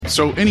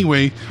So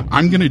anyway,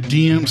 I'm going to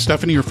DM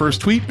Stephanie her first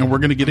tweet, and we're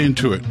going to get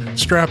into it.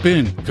 Strap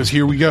in, because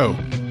here we go.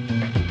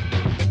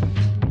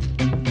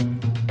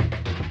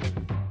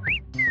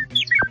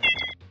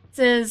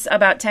 This is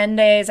about 10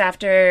 days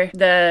after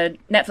the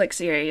Netflix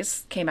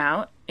series came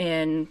out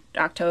in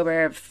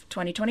October of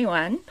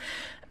 2021.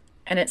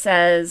 And it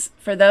says,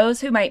 for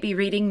those who might be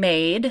reading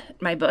Made,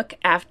 my book,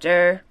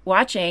 after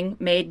watching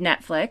Made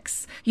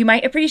Netflix, you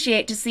might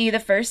appreciate to see the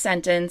first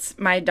sentence,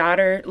 my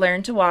daughter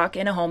learned to walk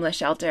in a homeless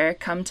shelter,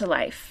 come to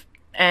life.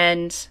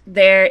 And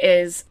there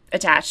is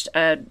attached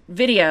a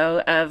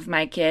video of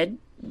my kid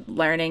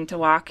learning to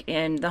walk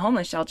in the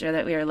homeless shelter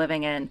that we were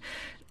living in.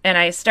 And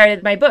I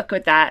started my book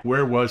with that.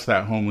 Where was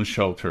that homeless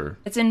shelter?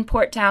 It's in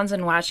Port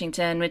Townsend,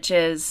 Washington, which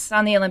is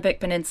on the Olympic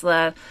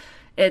Peninsula.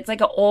 It's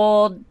like an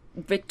old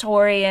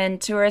Victorian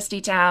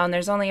touristy town.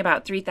 There's only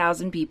about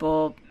 3,000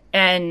 people.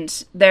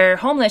 And their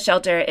homeless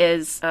shelter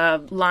is a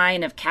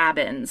line of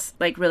cabins,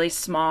 like really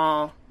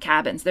small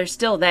cabins. They're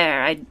still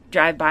there. I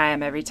drive by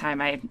them every time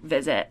I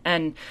visit.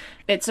 And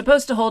it's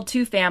supposed to hold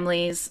 2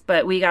 families,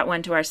 but we got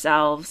one to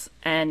ourselves.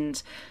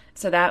 And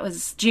so that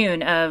was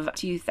June of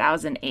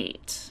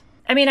 2008.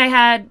 I mean, I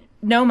had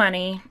no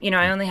money.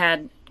 I only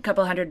had a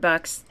couple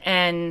 $100,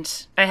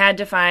 and I had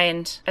to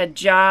find a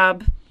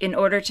job in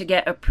order to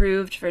get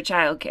approved for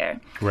childcare.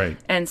 Right.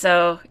 And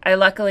so I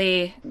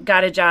luckily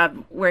got a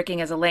job working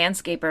as a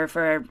landscaper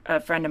for a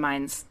friend of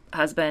mine's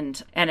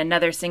husband and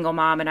another single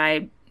mom, and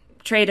I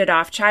traded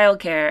off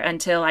childcare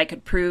until I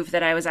could prove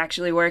that I was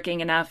actually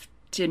working enough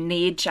to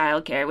need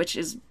childcare, which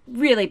is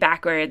really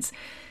backwards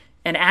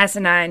and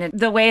asinine. And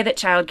the way that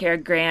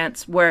childcare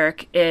grants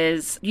work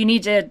is you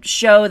need to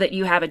show that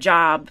you have a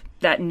job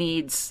that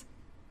needs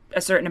a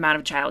certain amount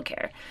of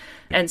childcare.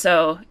 And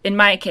so in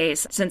my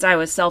case, since I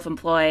was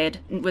self-employed,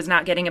 was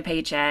not getting a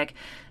paycheck,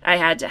 I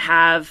had to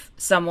have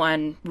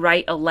someone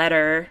write a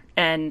letter,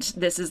 and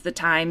this is the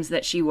times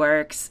that she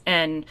works.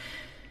 And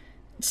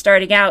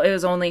starting out, it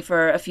was only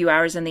for a few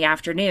hours in the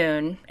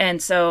afternoon.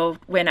 And so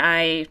when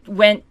I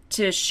went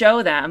to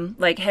show them,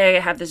 like, hey, I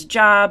have this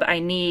job, I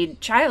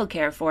need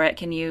childcare for it,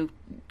 can you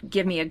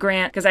give me a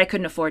grant? Because I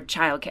couldn't afford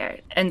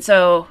childcare. And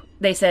so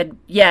they said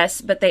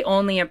yes, but they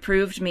only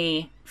approved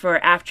me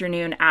for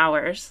afternoon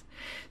hours.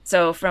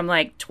 So from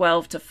like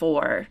 12 to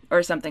 4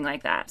 or something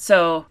like that.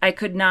 So I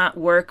could not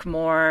work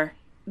more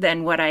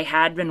than what I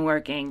had been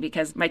working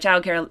because my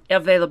childcare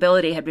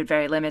availability had been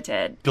very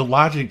limited. The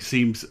logic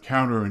seems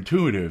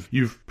counterintuitive.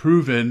 You've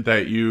proven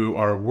that you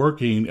are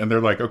working, and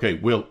they're like, okay,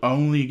 we'll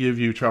only give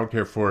you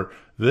childcare for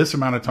this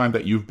amount of time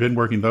that you've been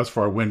working thus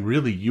far, when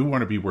really you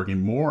want to be working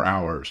more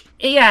hours.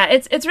 Yeah,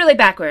 it's really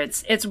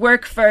backwards. It's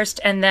work first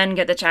and then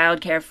get the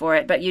childcare for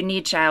it, but you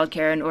need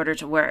childcare in order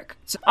to work.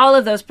 So all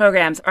of those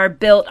programs are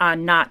built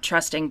on not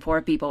trusting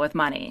poor people with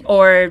money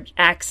or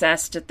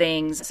access to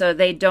things, so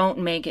they don't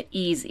make it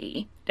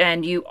easy.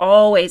 And you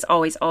always,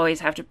 always, always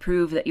have to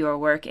prove that you are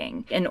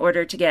working in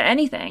order to get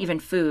anything, even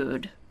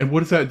food. And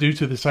what does that do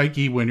to the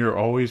psyche when you're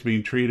always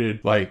being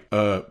treated like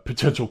a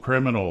potential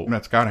criminal?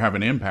 That's got to have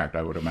an impact,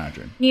 I would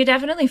imagine. You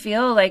definitely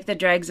feel like the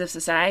dregs of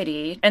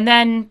society. And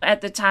then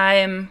at the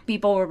time,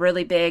 people were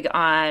really big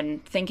on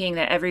thinking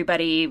that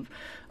everybody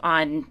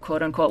on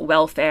quote-unquote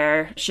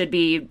welfare should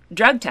be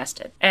drug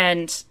tested.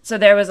 And so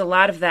there was a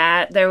lot of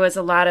that. There was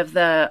a lot of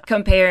the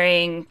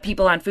comparing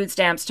people on food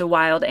stamps to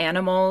wild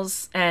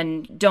animals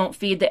and don't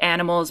feed the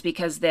animals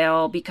because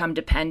they'll become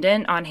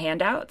dependent on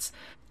handouts.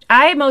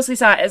 I mostly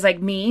saw it as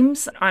like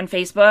memes on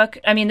Facebook.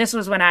 I mean, this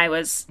was when I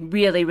was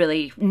really,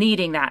 really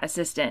needing that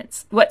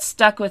assistance. What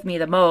stuck with me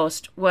the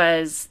most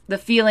was the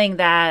feeling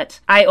that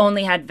I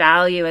only had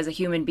value as a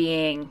human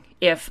being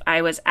if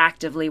I was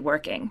actively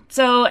working.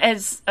 So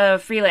as a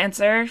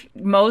freelancer,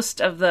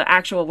 most of the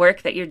actual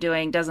work that you're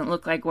doing doesn't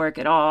look like work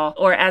at all.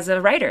 Or as a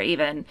writer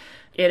even,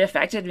 it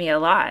affected me a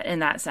lot in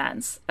that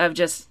sense of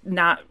just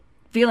not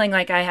feeling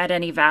like I had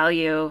any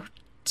value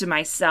to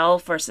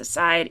myself or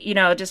society,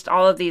 just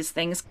all of these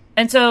things.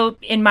 And so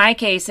in my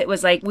case, it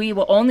was like, we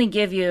will only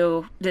give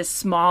you this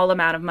small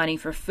amount of money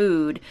for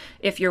food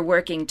if you're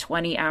working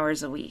 20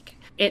 hours a week.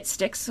 It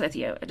sticks with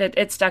you.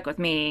 It stuck with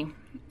me.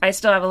 I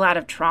still have a lot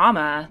of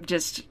trauma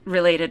just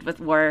related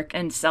with work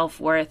and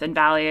self-worth and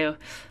value.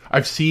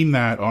 I've seen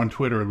that on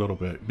Twitter a little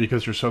bit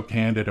because you're so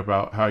candid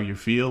about how you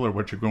feel or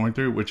what you're going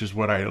through, which is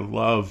what I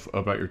love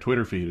about your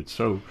Twitter feed. It's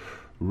so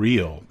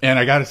real. And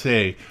I got to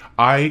say,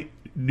 I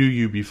knew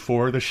you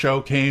before the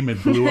show came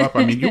and blew up.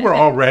 I mean, you were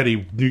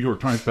already New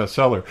York Times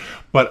bestseller,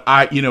 but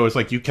it's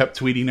like you kept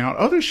tweeting out,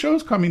 oh, this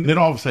show's coming. Then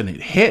all of a sudden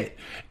it hit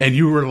and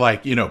you were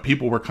like,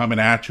 people were coming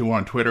at you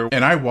on Twitter,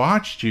 and I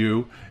watched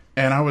you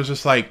and I was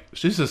just like,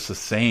 she's just the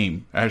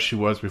same as she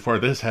was before.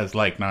 This has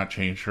like not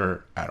changed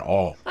her at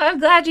all. I'm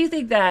glad you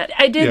think that.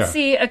 I did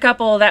see a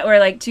couple that were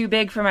like too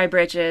big for my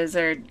britches,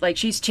 or like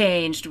she's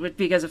changed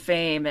because of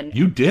fame. And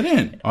you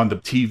didn't. On the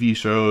TV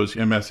shows,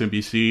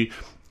 MSNBC,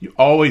 you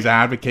always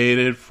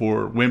advocated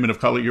for women of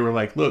color. You were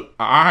like, look,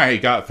 I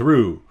got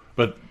through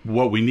But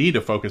what we need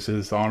to focus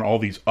is on all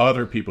these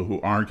other people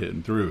who aren't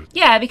getting through.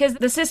 Yeah, because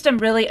the system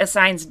really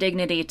assigns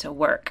dignity to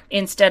work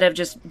instead of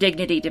just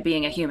dignity to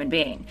being a human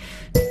being.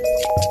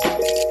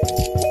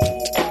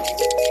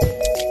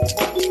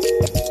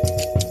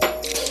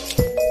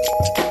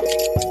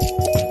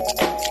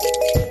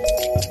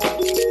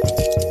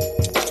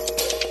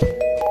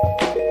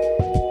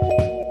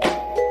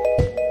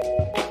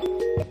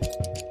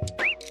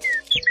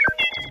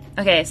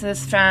 Okay, so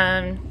this is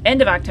from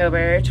end of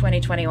October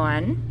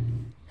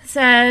 2021. It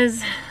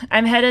says,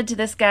 I'm headed to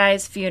this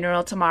guy's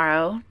funeral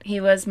tomorrow.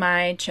 He was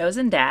my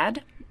chosen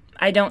dad.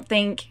 I don't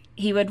think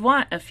he would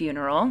want a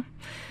funeral.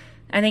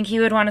 I think he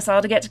would want us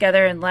all to get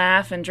together and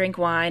laugh and drink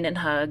wine and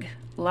hug.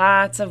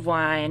 Lots of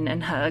wine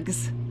and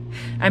hugs.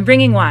 I'm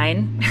bringing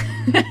wine,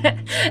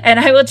 and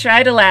I will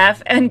try to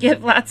laugh and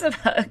give lots of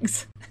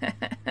hugs.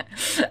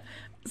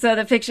 So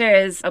the picture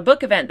is a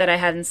book event that I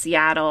had in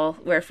Seattle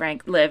where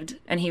Frank lived,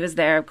 and he was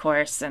there, of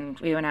course, and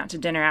we went out to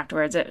dinner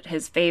afterwards at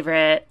his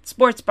favorite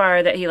sports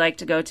bar that he liked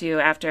to go to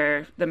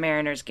after the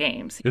Mariners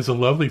games. It's a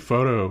lovely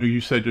photo. You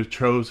said your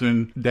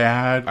chosen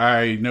dad.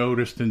 I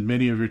noticed in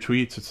many of your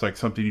tweets, it's like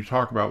something you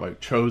talk about, like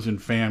chosen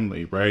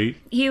family, right?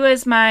 He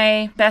was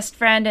my best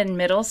friend in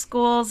middle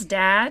school's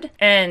dad,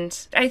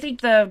 and I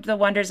think the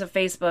wonders of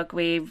Facebook,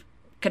 we've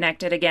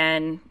connected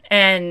again,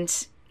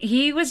 and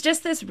he was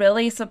just this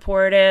really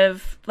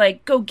supportive,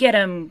 like, go get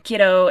him,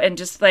 kiddo, and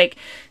just, like,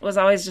 was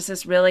always just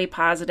this really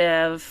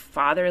positive,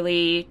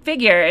 fatherly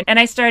figure. And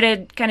I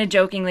started kind of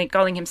jokingly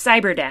calling him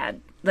Cyber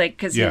Dad, like,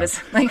 because he was,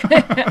 like...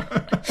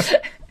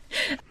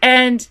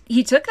 And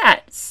he took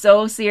that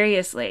so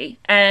seriously.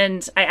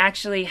 And I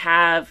actually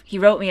he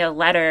wrote me a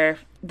letter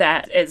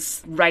that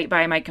is right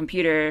by my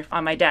computer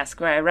on my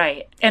desk where I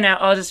write. And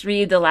I'll just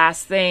read the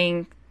last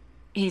thing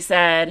he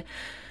said.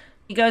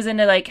 He goes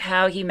into, like,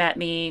 how he met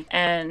me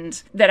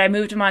and that I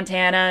moved to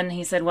Montana, and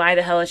he said, why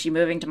the hell is she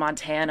moving to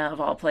Montana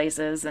of all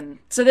places? And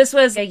so this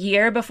was a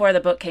year before the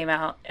book came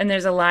out, and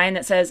there's a line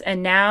that says,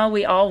 and now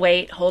we all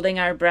wait holding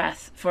our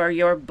breath for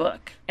your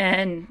book.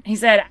 And he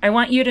said, I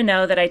want you to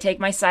know that I take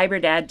my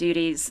cyber dad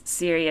duties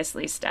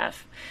seriously,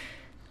 Steph.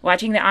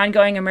 Watching the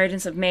ongoing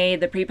emergence of MAID,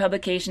 the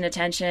pre-publication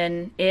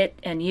attention it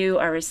and you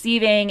are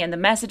receiving, and the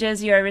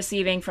messages you are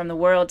receiving from the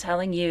world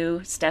telling you,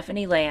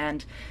 Stephanie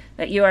Land,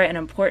 that you are an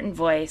important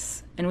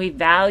voice, and we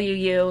value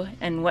you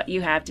and what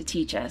you have to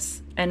teach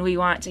us, and we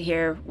want to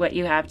hear what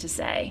you have to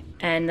say.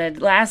 And the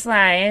last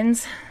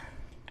lines,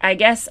 I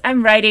guess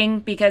I'm writing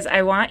because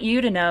I want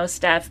you to know,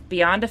 Steph,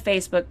 beyond a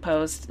Facebook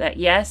post, that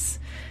yes,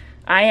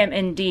 I am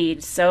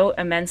indeed so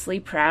immensely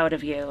proud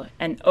of you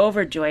and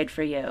overjoyed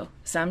for you,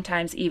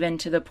 sometimes even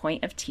to the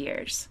point of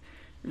tears.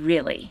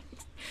 Really.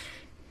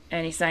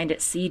 And he signed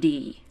it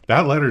CD.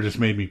 That letter just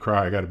made me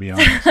cry, I gotta be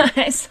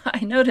honest. I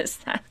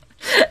noticed that.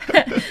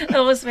 It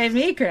almost made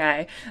me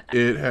cry.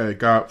 It had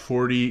got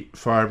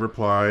 45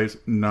 replies,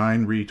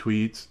 9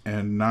 retweets,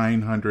 and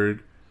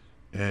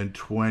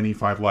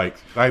 925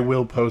 likes. I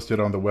will post it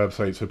on the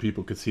website so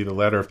people could see the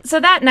letter. So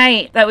that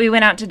night that we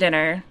went out to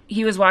dinner,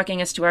 he was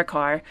walking us to our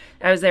car.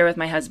 I was there with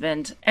my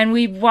husband, and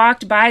we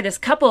walked by this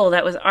couple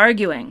that was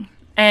arguing,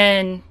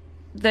 and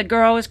the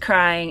girl was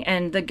crying,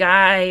 and the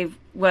guy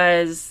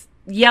was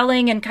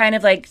yelling and kind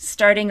of like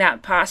starting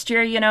that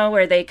posture, you know,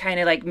 where they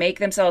kind of like make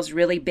themselves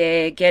really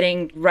big,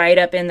 getting right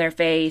up in their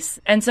face.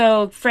 And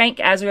so Frank,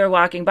 as we were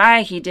walking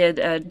by, he did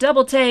a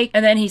double take,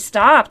 and then he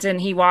stopped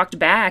and he walked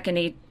back and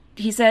he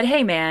said,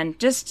 hey man,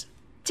 just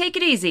take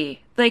it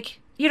easy. Like,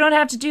 you don't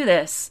have to do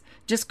this.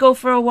 Just go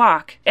for a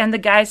walk. And the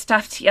guy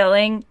stopped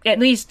yelling, at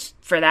least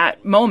for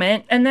that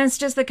moment. And that's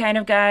just the kind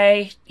of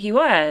guy he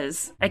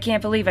was. I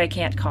can't believe I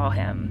can't call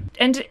him.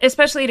 And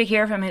especially to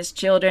hear from his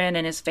children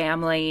and his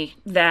family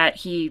that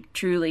he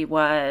truly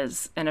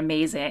was an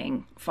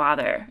amazing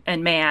father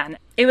and man.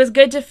 It was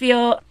good to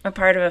feel a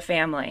part of a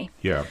family.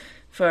 Yeah.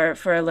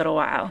 For a little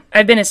while.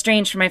 I've been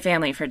estranged from my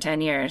family for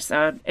 10 years,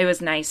 so it was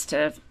nice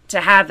to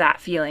have that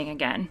feeling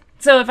again.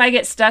 So if I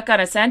get stuck on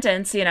a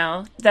sentence, you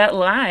know, that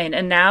line,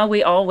 and now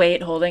we all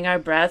wait holding our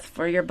breath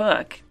for your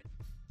book.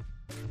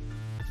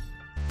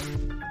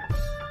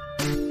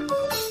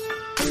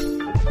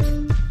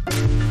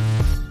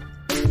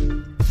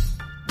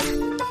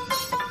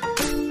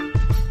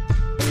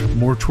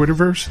 More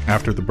Twitterverse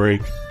after the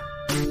break.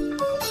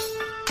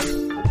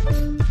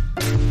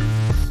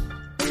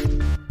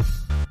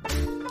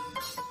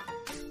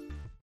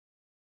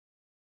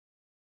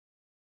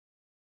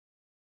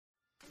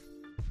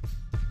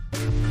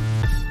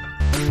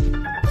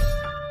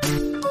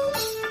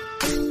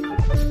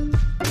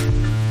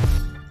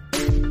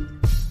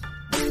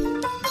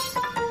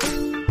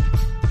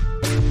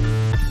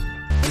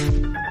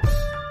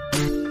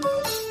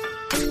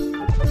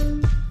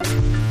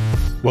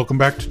 Welcome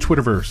back to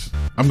Twitterverse.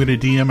 I'm going to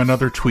DM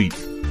another tweet.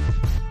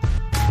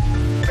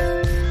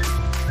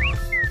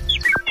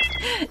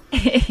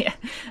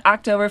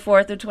 October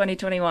 4th of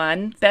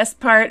 2021. Best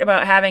part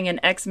about having an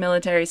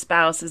ex-military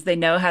spouse is they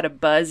know how to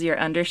buzz your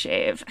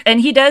undershave.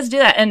 And he does do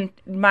that. And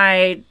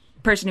my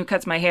person who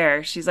cuts my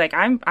hair, she's like,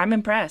 I'm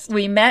impressed.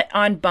 We met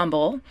on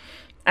Bumble.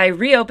 I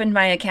reopened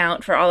my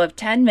account for all of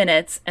 10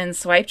 minutes and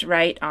swiped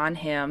right on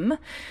him.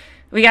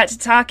 We got to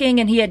talking,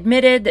 and he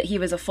admitted that he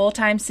was a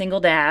full-time single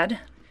dad.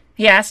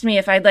 He asked me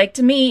if I'd like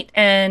to meet,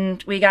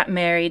 and we got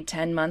married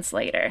 10 months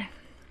later.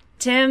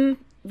 Tim,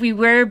 we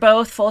were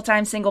both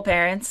full-time single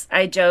parents.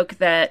 I joke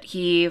that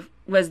he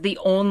was the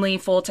only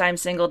full-time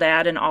single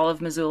dad in all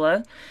of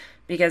Missoula,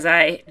 because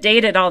I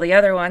dated all the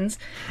other ones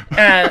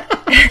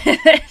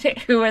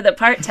who were the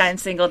part-time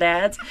single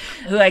dads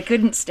who I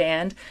couldn't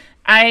stand.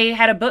 I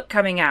had a book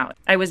coming out.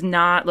 I was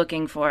not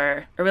looking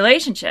for a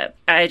relationship.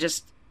 I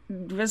just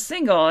was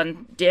single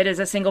and did as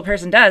a single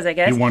person does, I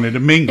guess. You wanted to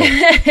mingle.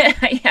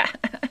 Yeah.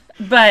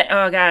 But,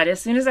 oh God, as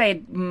soon as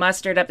I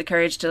mustered up the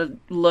courage to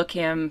look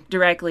him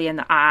directly in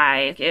the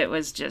eye, it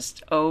was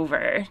just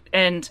over.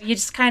 And you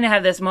just kind of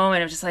have this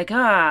moment of just like,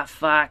 ah,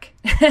 fuck.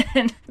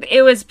 And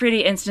it was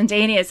pretty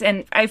instantaneous.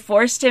 And I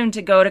forced him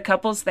to go to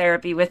couples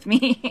therapy with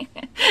me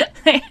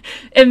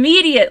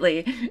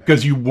immediately.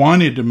 Because you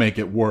wanted to make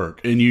it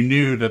work, and you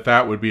knew that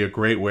that would be a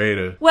great way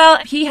to... Well,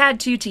 he had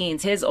 2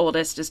 teens. His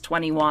oldest is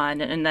 21,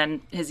 and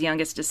then his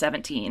youngest is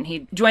 17.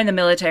 He joined the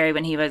military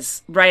when he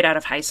was right out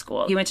of high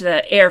school. He went to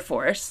the Air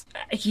Force.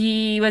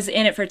 He was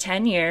in it for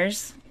 10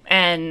 years.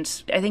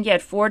 And I think he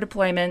had 4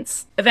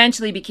 deployments,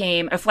 eventually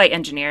became a flight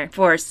engineer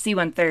for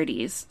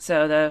C-130s,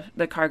 so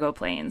the cargo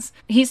planes.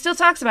 He still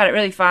talks about it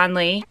really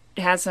fondly,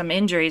 has some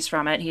injuries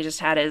from it. He just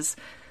had his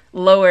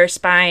lower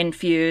spine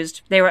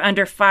fused. They were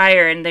under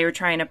fire, and they were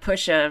trying to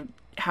push a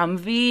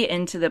Humvee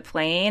into the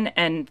plane,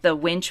 and the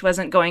winch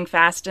wasn't going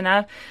fast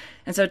enough.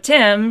 And so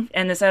Tim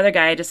and this other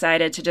guy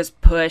decided to just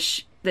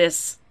push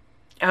this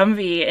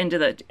Humvee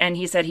into and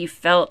he said he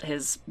felt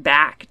his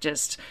back,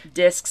 just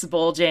discs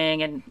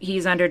bulging, and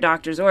he's under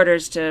doctor's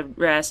orders to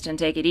rest and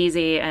take it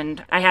easy.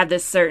 And I had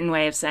this certain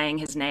way of saying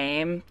his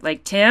name,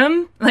 like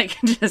Tim, like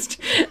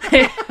just,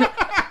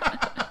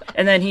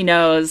 and then he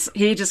knows,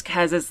 he just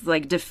has this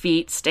like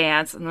defeat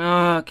stance.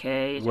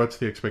 Okay. What's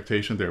the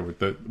expectation there with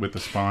the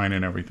spine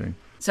and everything?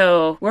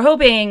 So we're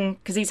hoping,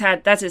 because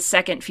that's his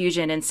second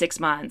fusion in 6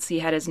 months. He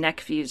had his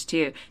neck fused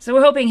too. So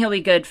we're hoping he'll be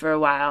good for a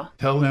while.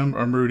 Tell him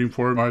I'm rooting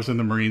for him. I was in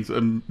the Marines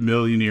a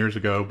million years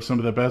ago. Some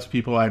of the best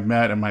people I've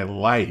met in my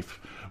life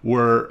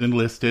were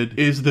enlisted.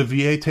 Is the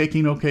VA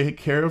taking okay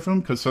care of them?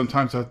 Because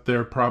sometimes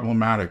they're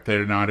problematic.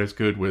 They're not as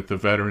good with the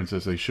veterans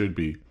as they should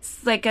be.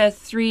 It's like a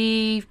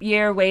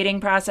 3-year waiting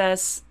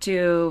process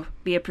to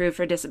be approved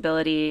for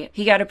disability.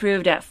 He got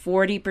approved at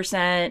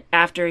 40%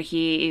 after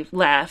he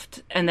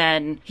left, and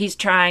then he's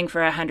trying for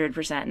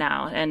 100%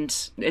 now,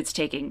 and it's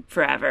taking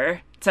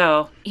forever.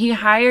 So he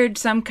hired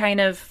some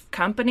kind of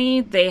company.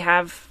 They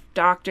have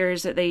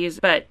doctors that they use,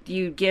 but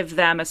you give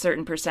them a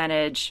certain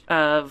percentage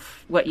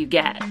of what you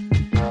get.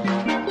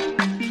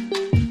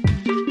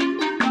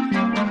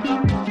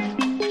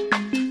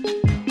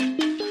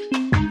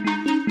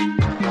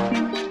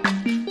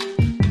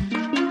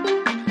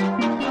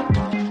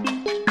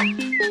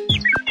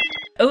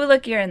 Oh,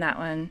 look, you're in that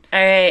one. All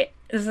right,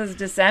 this is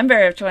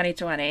December of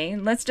 2020.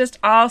 Let's just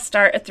all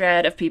start a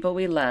thread of people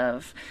we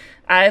love.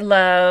 I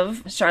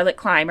love Charlotte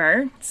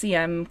Clymer,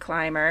 CM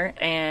Clymer,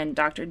 and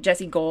Dr.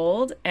 Jessie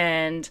Gold,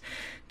 and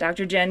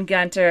Dr. Jen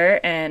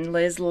Gunter, and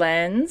Liz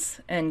Lenz,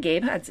 and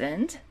Gabe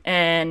Hudson,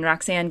 and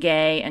Roxanne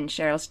Gay, and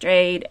Cheryl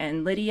Strayed,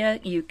 and Lydia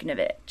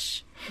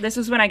Yuknovich. This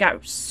was when I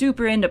got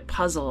super into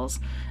puzzles.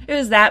 It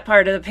was that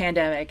part of the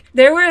pandemic.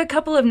 There were a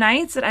couple of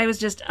nights that I was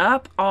just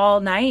up all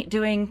night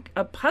doing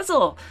a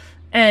puzzle.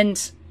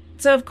 And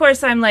so, of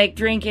course, I'm like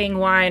drinking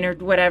wine or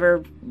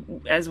whatever,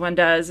 as one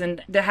does,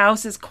 and the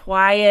house is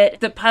quiet.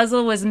 The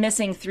puzzle was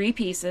missing 3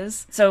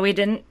 pieces, so we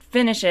didn't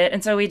finish it.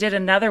 And so we did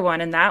another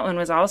one, and that one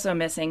was also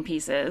missing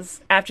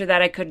pieces. After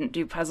that, I couldn't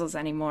do puzzles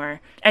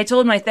anymore. I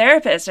told my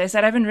therapist, I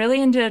said, I've been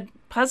really into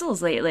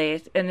puzzles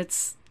lately, and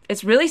it's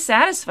really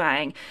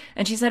satisfying.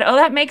 And she said, oh,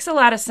 that makes a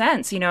lot of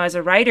sense, as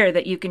a writer,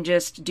 that you can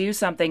just do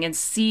something and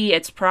see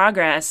its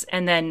progress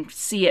and then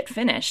see it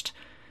finished.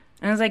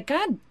 And I was like,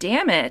 God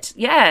damn it.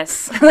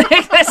 Yes.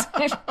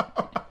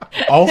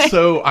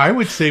 Also, I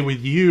would say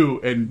with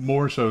you, and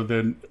more so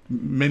than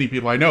many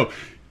people I know,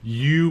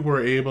 you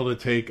were able to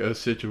take a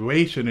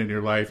situation in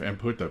your life and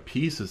put the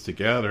pieces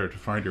together to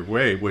find your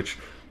way, which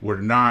were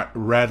not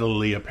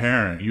readily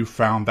apparent. You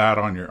found that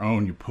on your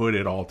own. You put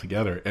it all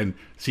together. And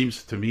it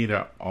seems to me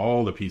that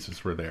all the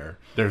pieces were there.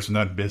 There's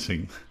none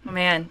missing. Oh,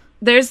 man.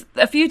 There's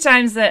a few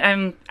times that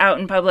I'm out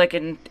in public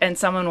and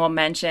someone will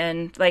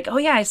mention, like, oh,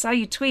 yeah, I saw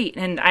you tweet.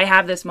 And I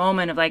have this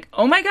moment of like,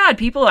 oh, my God,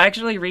 people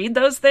actually read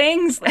those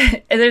things?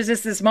 And there's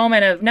just this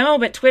moment of, no,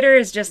 but Twitter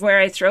is just where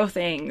I throw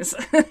things.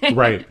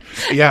 Right.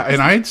 Yeah.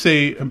 And I'd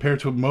say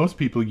compared to most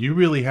people, you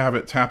really have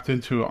it tapped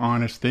into an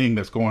honest thing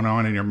that's going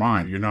on in your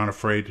mind. You're not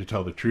afraid to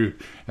tell the truth.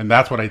 And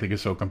that's what I think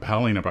is so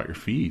compelling about your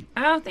feed.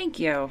 Oh, thank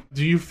you.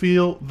 Do you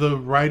feel the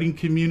writing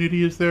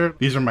community is there?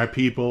 These are my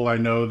people. I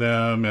know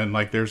them. And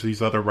like there's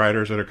these other writers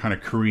writers that are kind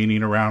of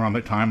careening around on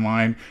the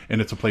timeline and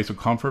it's a place of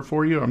comfort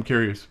for you? I'm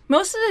curious.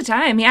 Most of the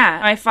time, yeah.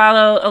 I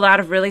follow a lot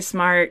of really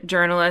smart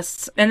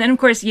journalists. And then, of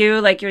course,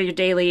 you, like your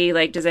daily,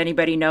 like, does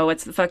anybody know what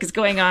the fuck is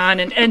going on?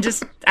 And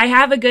just, I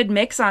have a good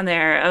mix on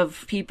there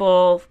of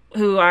people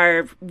who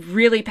are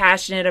really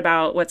passionate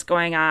about what's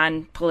going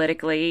on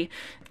politically,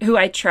 who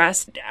I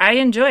trust. I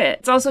enjoy it.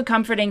 It's also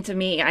comforting to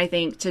me, I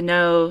think, to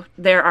know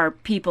there are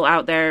people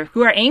out there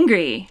who are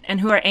angry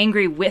and who are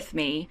angry with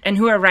me and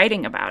who are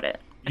writing about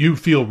it. You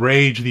feel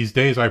rage these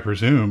days, I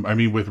presume. I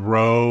mean, with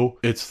Roe,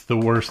 it's the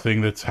worst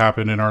thing that's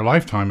happened in our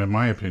lifetime, in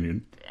my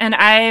opinion. And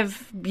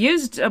I've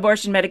used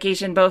abortion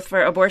medication both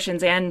for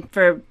abortions and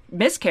for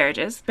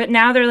miscarriages, but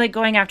now they're like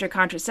going after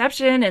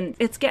contraception, and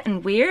it's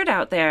getting weird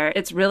out there.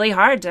 It's really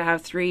hard to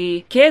have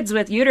 3 kids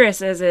with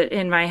uteruses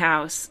in my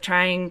house,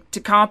 trying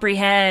to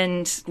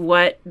comprehend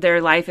what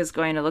their life is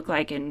going to look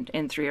like in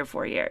 3 or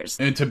 4 years.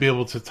 And to be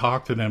able to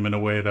talk to them in a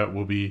way that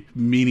will be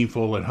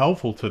meaningful and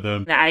helpful to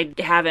them. I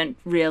haven't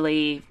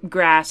really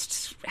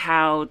grasped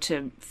how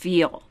to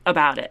feel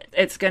about it.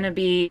 It's going to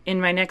be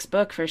in my next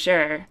book for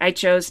sure. I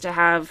chose to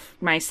have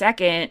my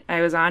second.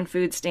 I was on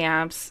food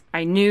stamps.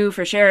 I knew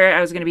for sure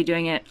I was going to be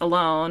doing it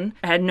alone.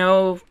 I had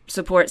no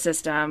support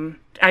system.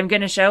 I'm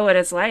going to show what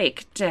it's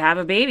like to have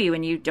a baby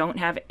when you don't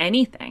have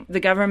anything. The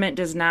government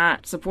does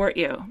not support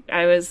you.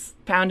 I was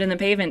pounding the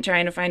pavement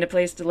trying to find a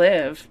place to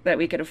live that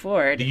we could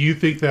afford. Do you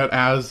think that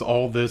as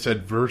all this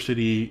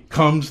adversity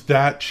comes,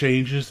 that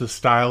changes the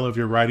style of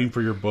your writing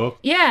for your book?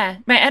 Yeah.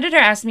 My editor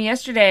asked me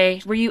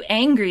yesterday, were you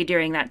angry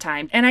during that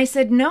time? And I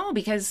said no,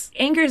 because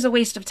anger is a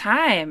waste of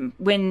time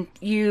when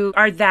you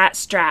are that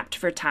strapped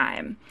for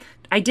time.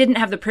 I didn't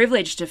have the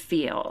privilege to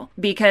feel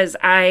because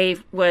I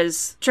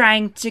was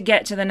trying to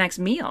get to the next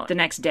meal the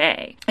next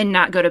day and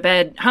not go to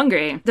bed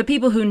hungry. The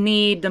people who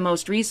need the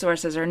most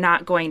resources are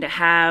not going to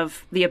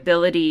have the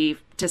ability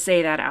to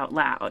say that out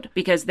loud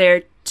because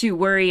they're too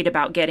worried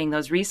about getting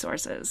those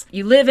resources.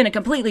 You live in a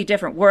completely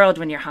different world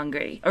when you're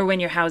hungry or when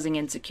you're housing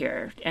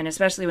insecure, and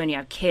especially when you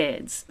have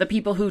kids. The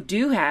people who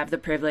do have the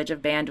privilege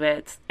of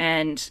bandwidth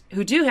and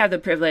who do have the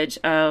privilege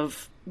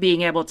of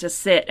being able to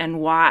sit and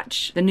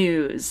watch the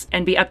news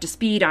and be up to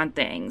speed on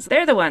things,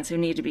 they're the ones who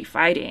need to be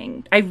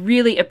fighting. I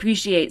really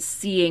appreciate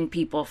seeing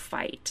people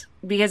fight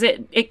because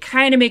it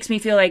kind of makes me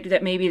feel like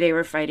that maybe they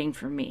were fighting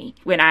for me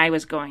when I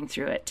was going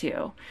through it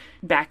too,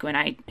 back when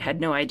I had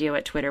no idea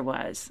what Twitter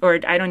was, or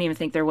I don't even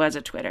think there was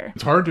a Twitter.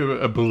 It's hard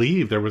to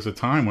believe there was a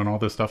time when all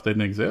this stuff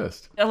didn't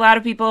exist. A lot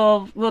of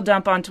people will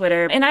dump on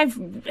Twitter, and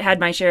I've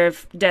had my share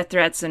of death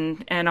threats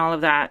and all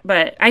of that,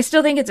 but I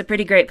still think it's a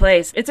pretty great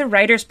place. It's a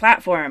writer's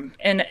platform,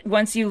 and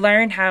once you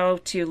learn how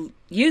to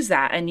use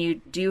that and you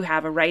do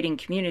have a writing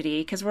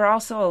community, because we're all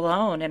so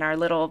alone in our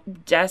little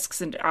desks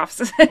and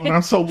offices.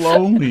 I'm so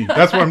lonely.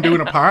 That's why I'm doing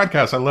a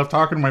podcast. I love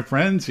talking to my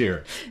friends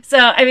here. So,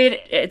 I mean,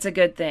 it's a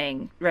good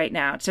thing right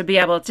now to be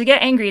able to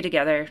get angry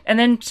together and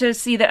then to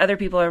see that other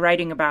people are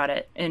writing about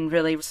it in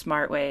really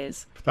smart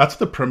ways. That's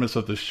the premise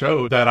of the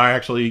show, that I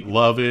actually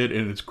love it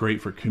and it's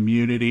great for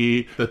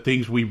community. The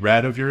things we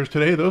read of yours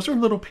today, those are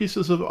little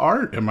pieces of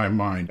art in my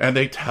mind, and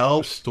they tell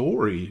a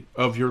story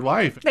of your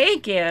life.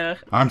 Thank you.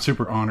 I'm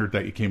super honored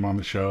that you came on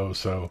the show.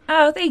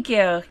 Oh, thank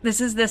you.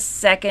 This is the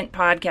second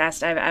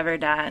podcast I've ever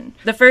done.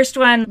 The first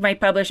one, my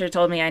publisher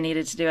told me I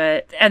needed to do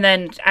it, and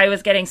then I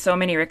was getting so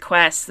many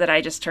requests that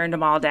I just turned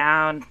them all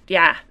down.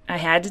 Yeah, I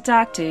had to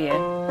talk to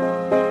you.